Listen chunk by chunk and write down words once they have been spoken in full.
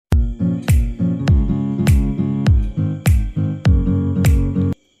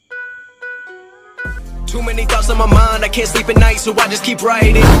many thoughts on my mind, I can't sleep at night, so I just keep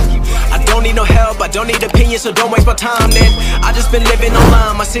writing. I don't need no help, I don't need opinions, so don't waste my time then. I just been living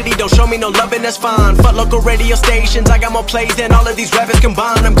online, my city don't show me no love and that's fine. Fuck local radio stations, I got more plays than all of these rappers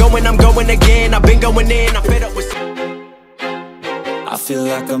combined. I'm going again, I've been going in, I'm fed up with. I feel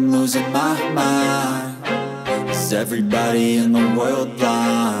like I'm losing my mind. Is everybody in the world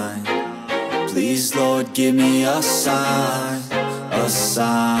blind? Please, Lord, give me a sign, a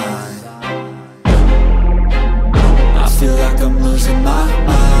sign. I feel like I'm losing my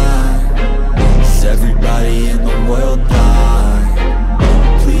mind. Is everybody in the world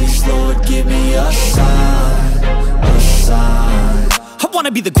blind? Please, Lord, give me a sign, a sign. I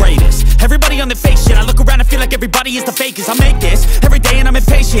wanna be the greatest. Everybody on the fake shit. I look around and feel like everybody is the fakest. I make this every day and I'm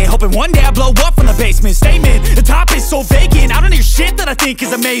impatient, hoping one day I blow up from the basement. Statement, the top is so vacant, I don't hear shit that I think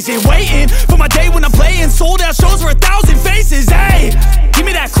is amazing. Waiting for my day when I'm playing sold out shows for 1,000 faces. Hey, give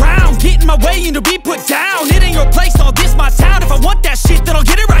me that crown, get in my way and to be put down. It ain't your place, all this my town. If I want that shit, then I'll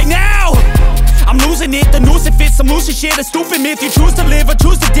get it right now. I'm losing it, the noose it fits, some losing shit. A stupid myth, you choose to live or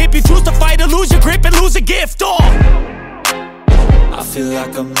choose to dip. You choose to fight or lose your grip and lose a gift. I feel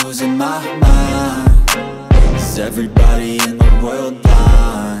like I'm losing my mind. Is everybody in the world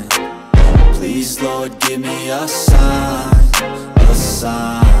blind? Please, Lord, give me a sign, a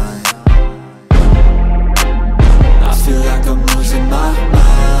sign. I feel like I'm losing my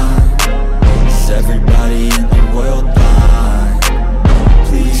mind. Is everybody in the world blind?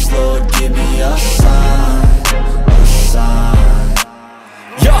 Please, Lord, give me a sign, a sign.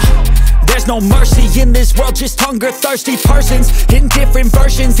 Yeah. There's no mercy in this world, just hunger-thirsty persons in different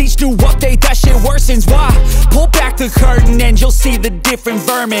versions. Each new update, that shit worsens. Why? Pull back the curtain and you'll see the different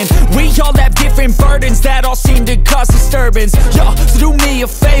vermin. We all have different burdens that all seem to cause disturbance. Yo, so do me a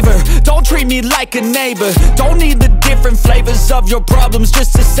favor, don't treat me like a neighbor. Don't need the different flavors of your problems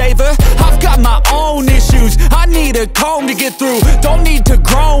just to savor. I've got my own issues, I need a comb to get through. Don't need to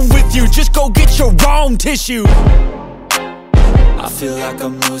groan with you, just go get your own tissue. I feel like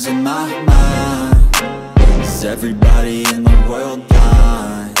I'm losing my mind. Is everybody in the world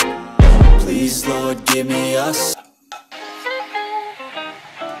blind? Please, Lord, give me a